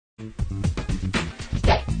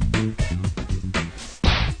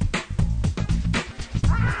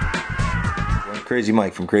Crazy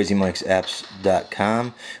Mike from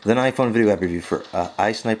crazymikesapps.com with an iPhone video app review for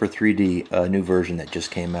iSniper 3D, a new version that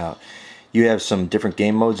just came out. You have some different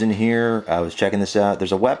game modes in here. I was checking this out.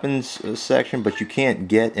 There's a weapons section, but you can't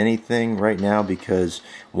get anything right now because,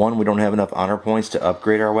 one, we don't have enough honor points to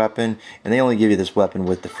upgrade our weapon, and they only give you this weapon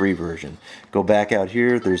with the free version. Go back out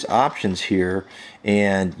here. There's options here,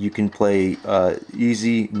 and you can play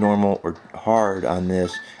easy, normal, or hard on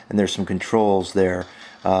this, and there's some controls there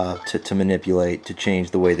to manipulate, to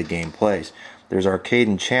change the way the game plays. There's arcade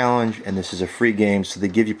and challenge, and this is a free game, so they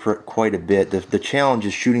give you quite a bit. The challenge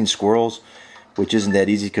is shooting squirrels, which isn't that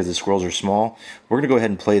easy because the squirrels are small. We're going to go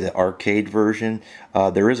ahead and play the arcade version.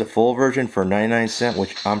 There is a full version for 99¢,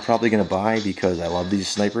 which I'm probably going to buy because I love these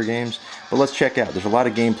sniper games. But let's check out. There's a lot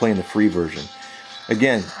of gameplay in the free version.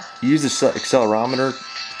 Again, use the accelerometer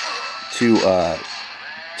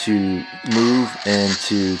to move and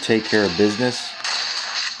to take care of business.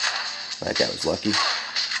 That guy was lucky.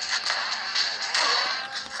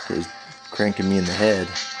 He's cranking me in the head.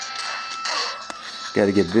 Got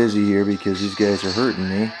to get busy here because these guys are hurting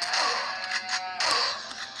me.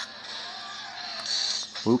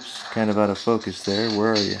 Oops, kind of out of focus there.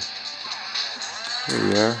 Where are you? There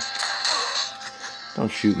you are.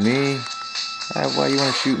 Don't shoot me. Why you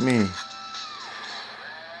want to shoot me?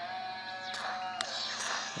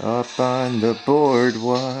 Up on the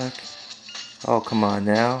boardwalk. Oh, come on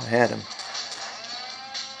now. Had him.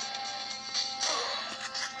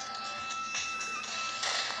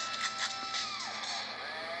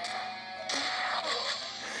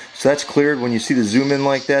 So that's cleared. When you see the zoom in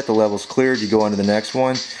like that, the level's cleared. You go on to the next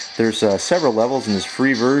one. There's several levels in this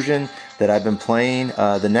free version that I've been playing.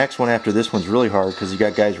 The next one after this one's really hard because you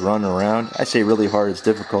got guys running around. I say really hard, it's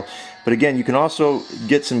difficult. But again, you can also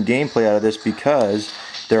get some gameplay out of this because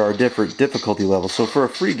there are different difficulty levels. So for a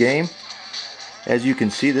free game, as you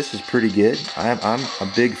can see, this is pretty good. I'm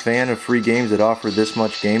a big fan of free games that offer this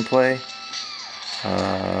much gameplay.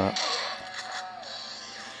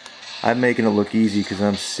 I'm making it look easy because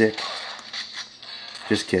I'm sick.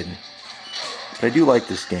 Just kidding. But I do like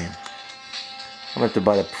this game. I'm going to have to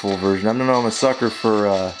buy the full version. I don't know, I'm a sucker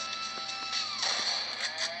for...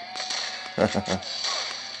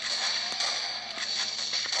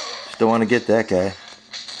 Just don't want to get that guy.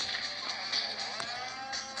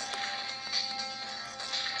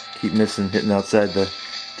 Keep missing, hitting outside the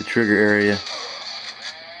trigger area.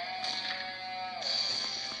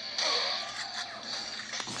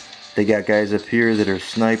 They got guys up here that are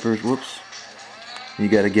snipers. Whoops. You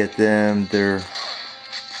got to get them. They're...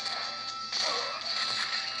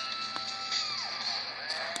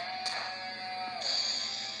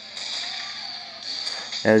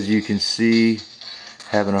 As you can see,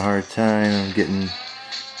 having a hard time. I'm getting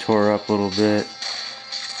tore up a little bit.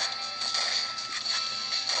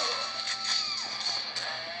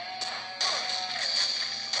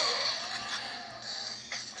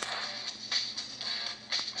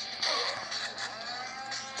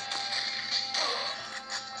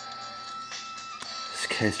 This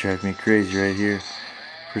guy's driving me crazy right here.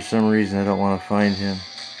 For some reason I don't want to find him.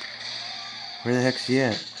 Where the heck's he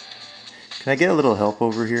at? Can I get a little help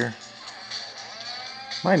over here?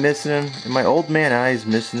 Am I missing him? Am my old man eyes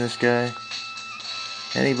missing this guy?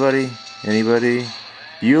 Anybody? Anybody?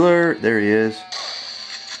 Bueller? There he is.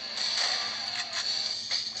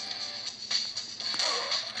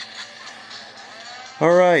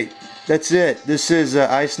 Alright, that's it. This is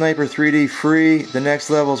iSniper 3D free. The next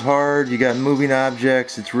level's hard. You got moving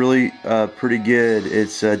objects. It's really pretty good.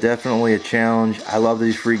 It's definitely a challenge. I love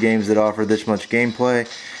these free games that offer this much gameplay.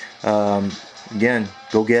 Again,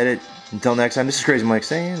 go get it. Until next time, this is Crazy Mike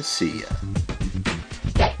saying see ya.